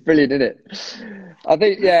 It's brilliant, isn't it? I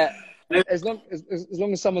think, yeah. As long as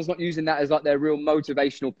someone's not using that as like their real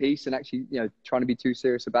motivational piece and actually, trying to be too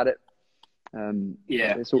serious about it.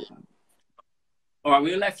 Yeah. All right,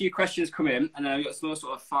 we'll let a few questions come in, and then we've got some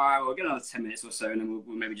sort of 5, we'll get another 10 minutes or so, and then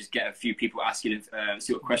we'll maybe just get a few people asking,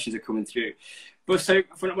 see what questions are coming through. But so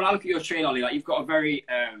when I look at your training, Ollie, like you've got a very,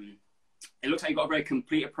 it looks like you've got a very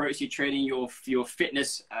complete approach to your training. Your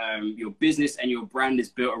fitness, your business, and your brand is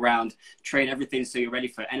built around train everything so you're ready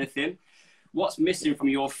for anything. What's missing from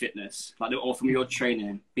your fitness, or from your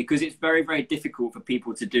training? Because it's very, very difficult for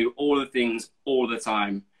people to do all the things all the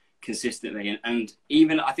time consistently. And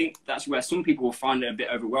even I think that's where some people will find it a bit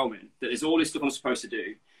overwhelming, that there's all this stuff I'm supposed to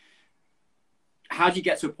do. How do you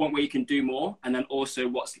get to a point where you can do more? And then also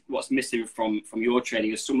what's missing from your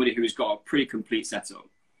training as somebody who's got a pretty complete setup?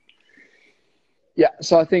 Yeah,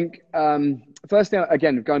 so I think first thing,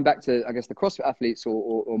 again, going back to, I guess, the CrossFit athletes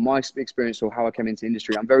or my experience or how I came into the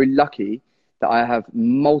industry, I'm very lucky that I have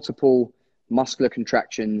multiple muscular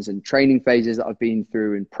contractions and training phases that I've been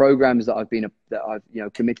through and programs that I've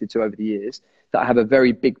committed to over the years, that I have a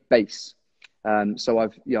very big base. So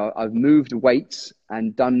I've moved weights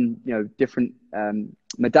and done different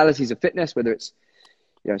modalities of fitness, whether it's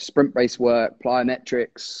sprint-based work,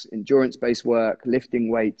 plyometrics, endurance-based work,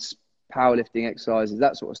 lifting weights, powerlifting exercises,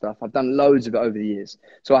 that sort of stuff. I've done loads of it over the years.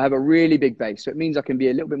 So I have a really big base. So it means I can be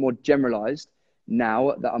a little bit more generalized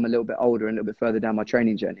now that I'm a little bit older and a little bit further down my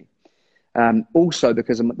training journey. Also,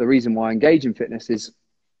 because the reason why I engage in fitness is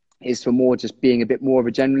for more just being a bit more of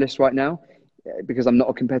a generalist right now, because I'm not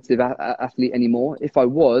a competitive athlete anymore. If I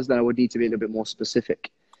was, then I would need to be a little bit more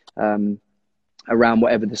specific around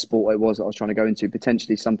whatever the sport it was that I was trying to go into,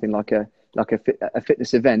 potentially something like a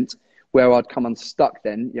fitness event, where I'd come unstuck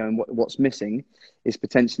then, and what's missing is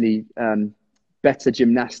potentially better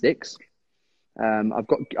gymnastics. I've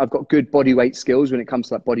got good body weight skills when it comes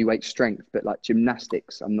to like body weight strength, but like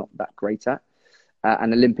gymnastics, I'm not that great at,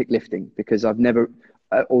 and Olympic lifting, because I've never,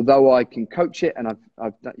 although I can coach it, and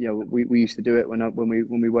we used to do it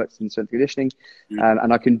when we worked in strength conditioning,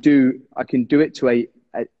 and I can do it to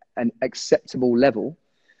an acceptable level.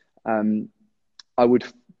 I would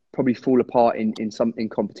probably fall apart in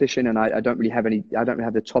competition, and I don't really have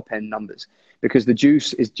the top end numbers, because the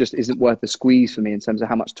juice isn't worth the squeeze for me in terms of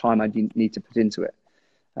how much time I need to put into it.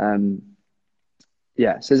 So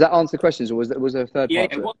does that answer the questions, or was there a third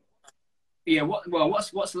part to it?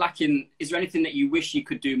 What's lacking? Is there anything that you wish you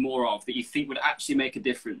could do more of that you think would actually make a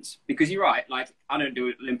difference? Because you're right, like I don't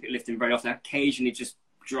do Olympic lifting very often. I occasionally just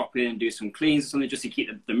drop in and do some cleans or something just to keep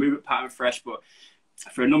the movement pattern fresh, but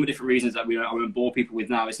for a number of different reasons that I won't bore people with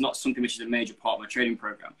now, it's not something which is a major part of my training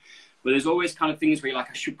program. But there's always kind of things where you're like,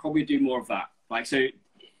 I should probably do more of that. Like, so,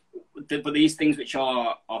 but these things which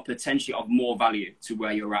are potentially of more value to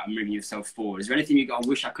where you're at and moving yourself forward. Is there anything you go, I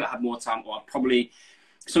wish I could have more time, or I probably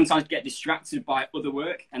sometimes get distracted by other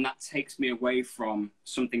work, and that takes me away from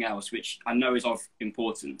something else, which I know is of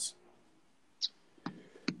importance?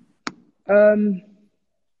 No,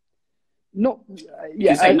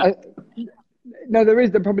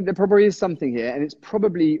 there probably is something here, and it's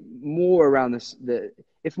probably more around this.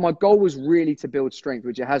 If my goal was really to build strength,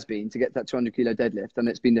 which it has been, to get that 200 kilo deadlift, and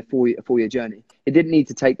it's been a 4-year journey, it didn't need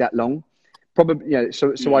to take that long. Probably,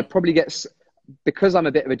 so I'd probably get, because I'm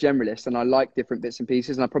a bit of a generalist and I like different bits and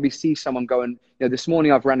pieces, and I probably see someone going, this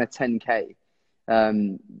morning I've ran a 10K,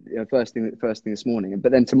 first thing this morning,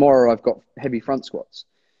 but then tomorrow I've got heavy front squats.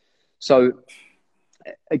 So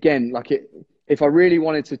again, if I really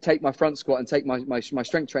wanted to take my front squat and take my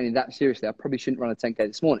strength training that seriously, I probably shouldn't run a 10K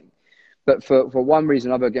this morning. But for one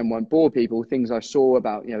reason or other, again, won't bore people, things I saw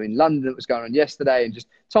about, in London that was going on yesterday, and just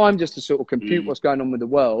time just to sort of compute what's going on with the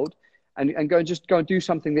world, and go and do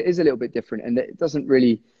something that is a little bit different, and that it doesn't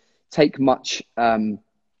really take much. I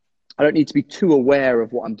don't need to be too aware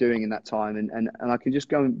of what I'm doing in that time, and I can just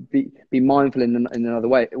go and be mindful in another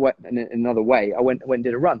way. I went and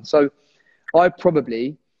did a run. So I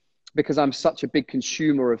probably, because I'm such a big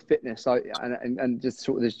consumer of fitness, and just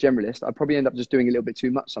sort of this generalist, I probably end up just doing a little bit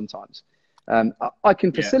too much sometimes. I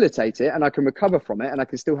can facilitate it, and I can recover from it, and I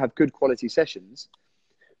can still have good quality sessions.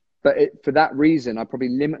 But for that reason, I probably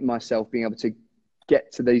limit myself being able to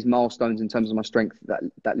get to these milestones in terms of my strength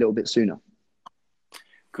that little bit sooner.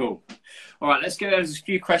 Cool. All right, let's go. There's a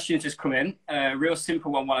few questions just come in. Real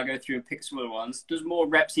simple one while I go through and pick some other ones. Does more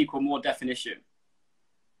reps equal more definition?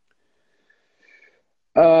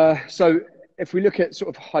 So if we look at sort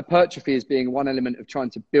of hypertrophy as being one element of trying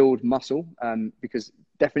to build muscle, because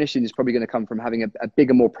definition is probably going to come from having a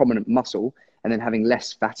bigger, more prominent muscle and then having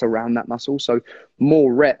less fat around that muscle. So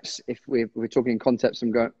more reps, if we're talking concept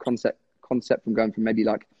from going from maybe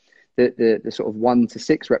like the sort of 1 to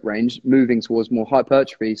 6 rep range, moving towards more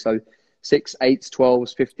hypertrophy. So 6, 8s,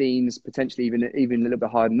 12s, 15s, potentially even a little bit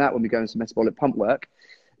higher than that when we go into metabolic pump work.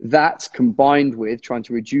 That's combined with trying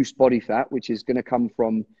to reduce body fat, which is going to come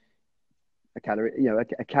from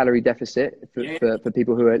a calorie deficit for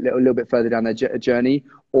people who are a little bit further down their journey.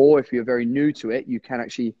 Or if you're very new to it, you can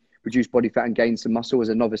actually reduce body fat and gain some muscle as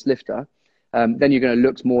a novice lifter. Then you're going to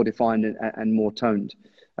look more defined and more toned.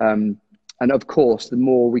 And of course, the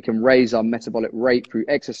more we can raise our metabolic rate through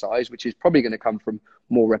exercise, which is probably going to come from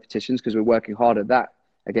more repetitions because we're working hard at that,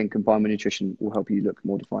 again, combined with nutrition will help you look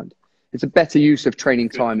more defined. It's a better use of training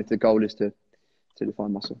time if the goal is to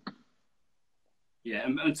define muscle. Yeah,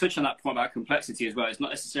 and touch on that point about complexity as well. It's not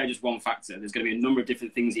necessarily just one factor. There's going to be a number of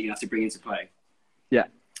different things that you have to bring into play. Yeah.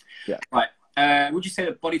 Right. Would you say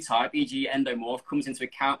that body type, e.g. endomorph, comes into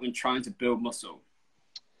account when trying to build muscle?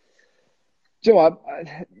 Do you know what?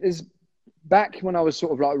 Back when I was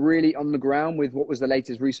sort of like really on the ground with what was the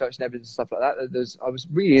latest research and evidence and stuff like that, I was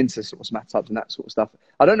really into sort of somatic and that sort of stuff.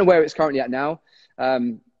 I don't know where it's currently at now.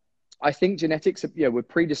 I think genetics, we're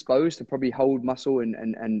predisposed to probably hold muscle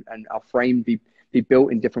and our frame be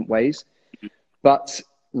built in different ways. But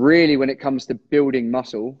really, when it comes to building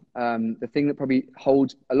muscle, the thing that probably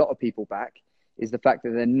holds a lot of people back is the fact that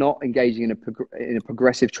they're not engaging in a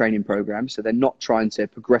progressive training program. So they're not trying to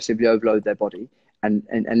progressively overload their body and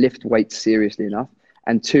lift weights seriously enough.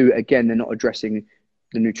 And 2, again, they're not addressing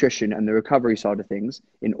the nutrition and the recovery side of things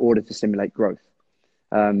in order to stimulate growth.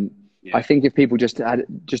 I think if people just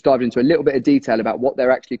dived into a little bit of detail about what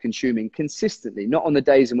they're actually consuming consistently, not on the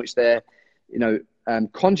days in which they're,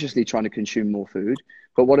 consciously trying to consume more food,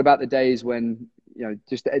 but what about the days when,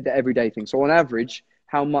 just the everyday thing. So on average,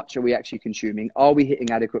 how much are we actually consuming? Are we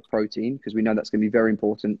hitting adequate protein? Because we know that's going to be very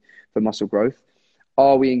important for muscle growth.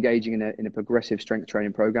 Are we engaging in a progressive strength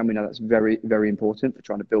training program? We know that's very, very important for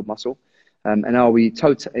trying to build muscle. And are we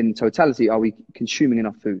in totality, are we consuming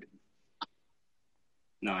enough food?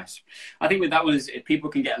 Nice. I think with that one, if people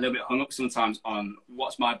can get a little bit hung up sometimes on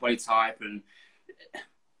what's my body type, and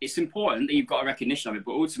it's important that you've got a recognition of it,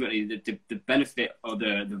 but ultimately the benefit or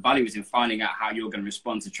the value is in finding out how you're going to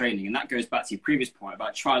respond to training. And that goes back to your previous point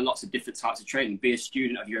about trying lots of different types of training. Be a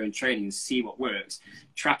student of your own training and see what works.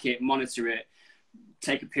 Track it, monitor it,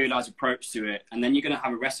 take a periodized approach to it, and then you're going to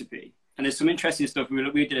have a recipe. And there's some interesting stuff.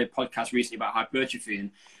 We did a podcast recently about hypertrophy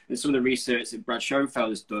and some of the research that Brad Schoenfeld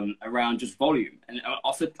has done around just volume. And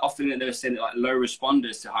often they're saying that like low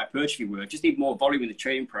responders to hypertrophy work just need more volume in the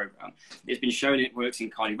training program. It's been shown it works in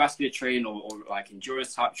cardiovascular training or like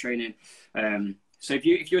endurance type training. So if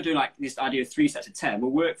you're doing like this idea of 3 sets of 10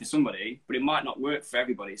 will work for somebody, but it might not work for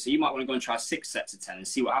everybody. So you might want to go and try 6 sets of 10 and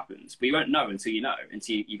see what happens. But you won't know until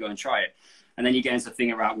you go and try it. And then you get into the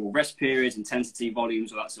thing around, well, rest periods, intensity,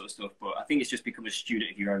 volumes, all that sort of stuff. But I think it's just become a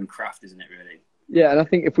student of your own craft, isn't it, really? Yeah, and I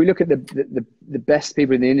think if we look at the best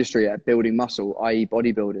people in the industry at building muscle, i.e.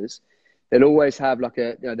 bodybuilders, they'll always have like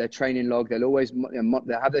their training log. They'll always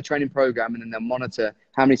they'll have their training program, and then they'll monitor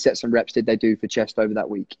how many sets and reps did they do for chest over that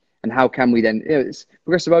week. And how can we then, it's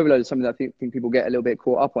progressive overload is something that I think people get a little bit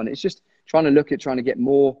caught up on. It's just trying to get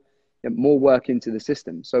more work into the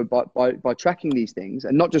system. So by tracking these things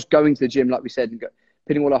and not just going to the gym, like we said, and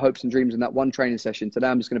putting all our hopes and dreams in that one training session. Today,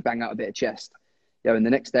 I'm just going to bang out a bit of chest, and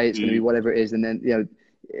the next day it's going to be whatever it is. And then,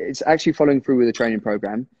 it's actually following through with the training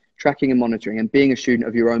program, tracking and monitoring and being a student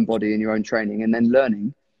of your own body and your own training, and then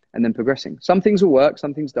learning and then progressing. Some things will work,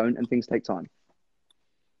 some things don't, and things take time.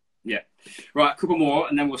 Yeah. Right, a couple more,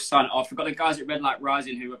 and then we'll sign it off. We've got the guys at Red Light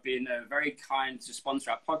Rising who have been very kind to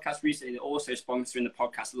sponsor our podcast recently. They're also sponsoring the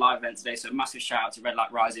podcast live event today, so massive shout out to Red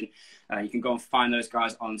Light Rising. You can go and find those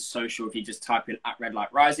guys on social. If you just type in at Red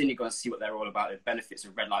Light Rising, you go and see what they're all about, the benefits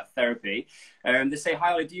of red light therapy. They say,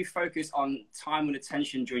 hi, Ollie, do you focus on time and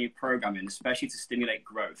attention during your programming, especially to stimulate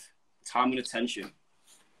growth? Time and attention.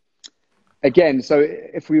 Again, so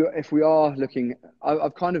if we are looking,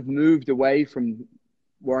 I've kind of moved away from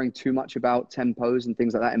worrying too much about tempos and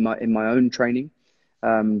things like that in my own training.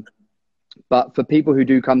 But for people who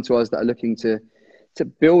do come to us that are looking to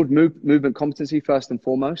build movement competency first and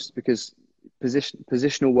foremost, because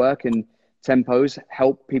positional work and tempos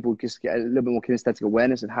help people just get a little bit more kinesthetic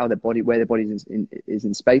awareness of how where their body is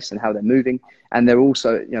in space and how they're moving. And they're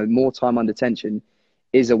also, more time under tension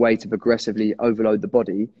is a way to progressively overload the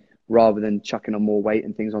body rather than chucking on more weight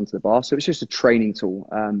and things onto the bar. So it's just a training tool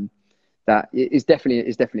that is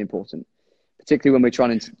definitely important, particularly when we're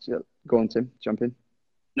trying to go on, Tim, jump in.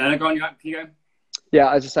 No, go on, can you go?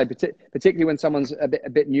 Yeah, as I say, particularly when someone's a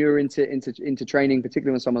bit newer into training,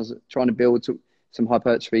 particularly when someone's trying to build some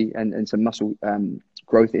hypertrophy and some muscle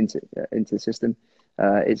growth into the system,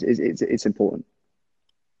 it's important.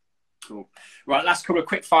 Cool. Right, last couple of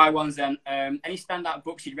quick fire ones then. Any standout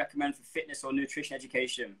books you'd recommend for fitness or nutrition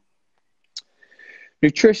education?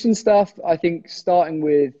 Nutrition stuff, I think starting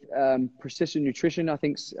with Precision Nutrition, I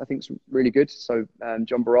think's really good. So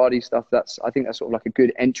John Berardi stuff, I think that's sort of like a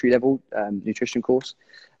good entry level nutrition course.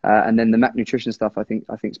 And then the Mac Nutrition stuff, I think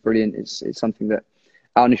is brilliant. It's something that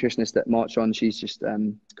our nutritionist at Marchon, she's just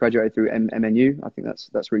graduated through MNU. I think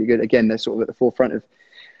that's really good. Again, they're sort of at the forefront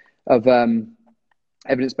of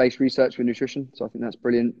evidence-based research with nutrition. So I think that's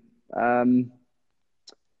brilliant. And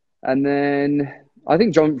then I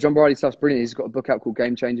think John Berardi stuff's brilliant. He's got a book out called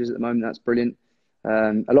Game Changers at the moment. That's brilliant.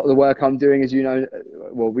 A lot of the work I'm doing, as you know,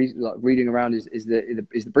 reading around is the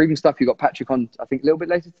breathing stuff. You got Patrick on, I think, a little bit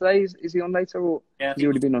later today. Is he on later, or has he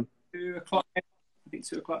already been on? 2 o'clock. I think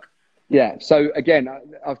 2 o'clock. Yeah. So again,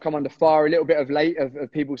 I've come under fire a little bit of late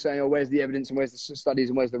of people saying, "Oh, where's the evidence and where's the studies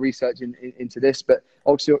and where's the research into this?" But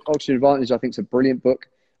Oxygen Advantage, I think, is a brilliant book.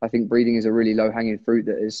 I think breathing is a really low-hanging fruit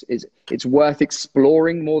that it's worth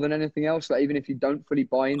exploring more than anything else. Like, even if you don't fully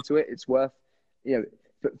buy into it, it's worth,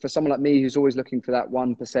 for someone like me who's always looking for that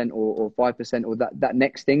 1% or 5% or that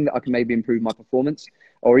next thing that I can maybe improve my performance,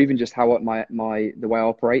 or even just how the way I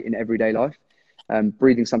operate in everyday life.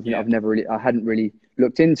 Breathing something that I hadn't really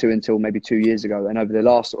looked into until maybe 2 years ago, and over the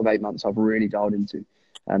last sort of 8 months, I've really dialed into,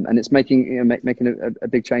 and it's making a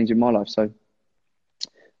big change in my life. So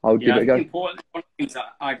I would give it a go. One of the things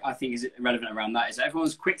that I think is relevant around that is that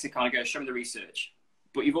everyone's quick to kind of go, show me the research.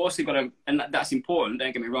 But you've also got to, and that's important,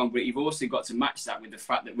 don't get me wrong, but you've also got to match that with the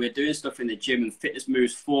fact that we're doing stuff in the gym and fitness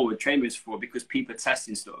moves forward, training moves forward because people are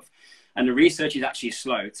testing stuff. And the research is actually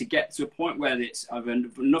slow. To get to a point where it's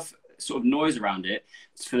enough sort of noise around it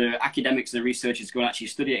for the academics and the researchers to go and actually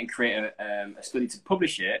study it and create a study to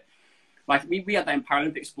publish it. Like we had that in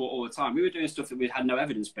Paralympic sport all the time. We were doing stuff that we had no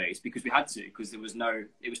evidence base because we had to, because it was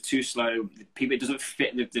too slow. It doesn't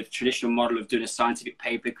fit the traditional model of doing a scientific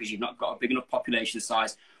paper because you've not got a big enough population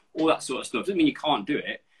size, all that sort of stuff. Doesn't mean you can't do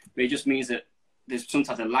it, but it just means that there's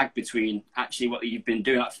sometimes a lag between actually what you've been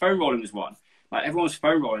doing. Like foam rolling was one. Like everyone's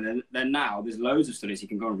foam rolling, and then now there's loads of studies you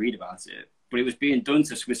can go and read about it. But it was being done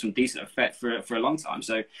with some decent effect for a long time.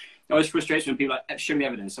 So it always frustrates when people are like, show me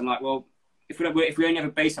evidence. I'm like, well, if we only have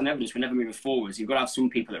a base on evidence, we're never moving forwards. You've got to have some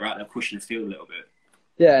people that are out there pushing the field a little bit.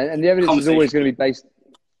 Yeah, and the evidence is always going to be based.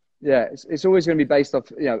 Yeah, it's always going to be based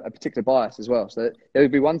off a particular bias as well. So there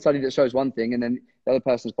would be one study that shows one thing, and then the other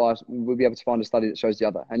person's bias will be able to find a study that shows the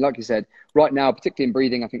other. And like you said, right now, particularly in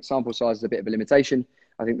breathing, I think sample size is a bit of a limitation.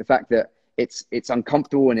 I think the fact that it's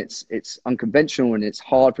uncomfortable and it's unconventional and it's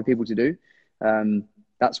hard for people to do.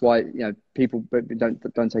 That's why people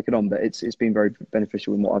don't take it on, but it's been very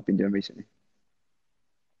beneficial in what I've been doing recently.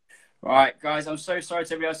 Right, guys, I'm so sorry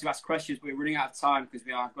to everybody else who asked questions, but we're running out of time because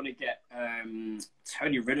we are going to get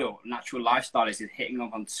Tony Riddle, Natural Lifestyle, is hitting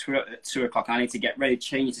up on 2 o'clock. I need to get ready,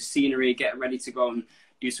 change the scenery, get ready to go and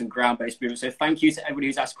do some ground-based movement. So thank you to everybody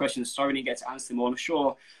who's asked questions. Sorry we didn't get to answer them all. I'm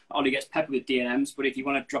sure Ollie gets peppered with DMs, but if you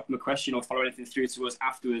want to drop him a question or follow anything through to us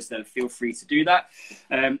afterwards, then feel free to do that.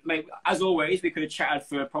 Mate, as always, we could have chatted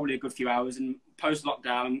for probably a good few hours, and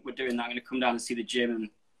post-lockdown, we're doing that. I'm going to come down and see the gym and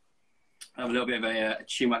have a little bit of a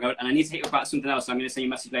tune whack out. And I need to hit you about something else. So I'm going to send you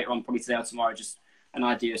a message later on, probably today or tomorrow, just an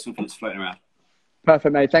idea of something that's floating around.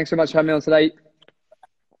 Perfect, mate. Thanks so much for having me on today.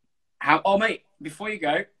 Oh, mate, before you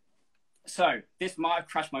go, so this might have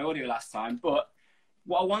crashed my audio last time, but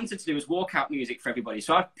what I wanted to do was walkout music for everybody.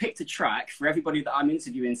 So I've picked a track for everybody that I'm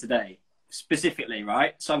interviewing today, specifically,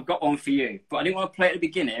 right? So I've got one for you, but I didn't want to play it at the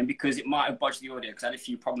beginning because it might have bodged the audio because I had a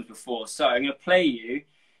few problems before. So I'm going to play you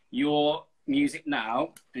your music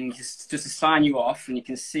now, and just to sign you off, and you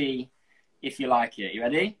can see if you like it. You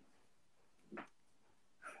ready?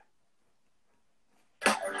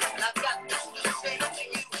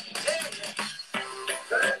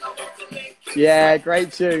 Yeah,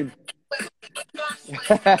 great tune.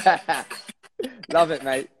 Love it,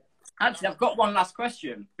 mate. Actually, I've got one last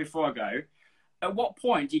question before I go. At what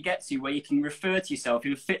point do you get to where you can refer to yourself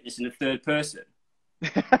in fitness in the third person?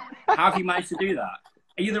 How have you managed to do that?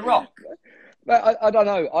 Are you The Rock? I don't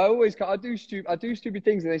know. I do stupid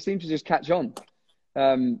things and they seem to just catch on.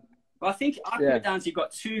 Well, I think I put it down to you've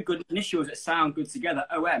got two good initials that sound good together.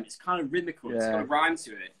 OM, it's kind of rhythmical. It's got a rhyme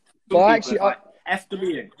to it. Well, actually,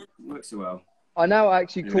 FW works so well. I now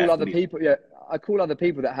actually And call left other me. people. Yeah, I call other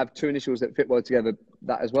people that have two initials that fit well together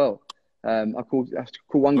that as well. I call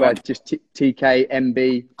one Go guy on. just TK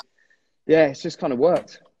MB. Yeah, it's just kind of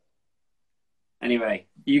worked. Anyway,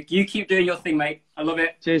 you keep doing your thing, mate. I love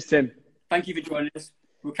it. Cheers, Tim. Thank you for joining us.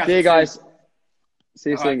 We'll catch See you up soon. guys. See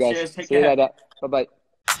you All soon, right, guys. cheers. Take See you care. later. Bye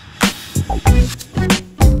bye.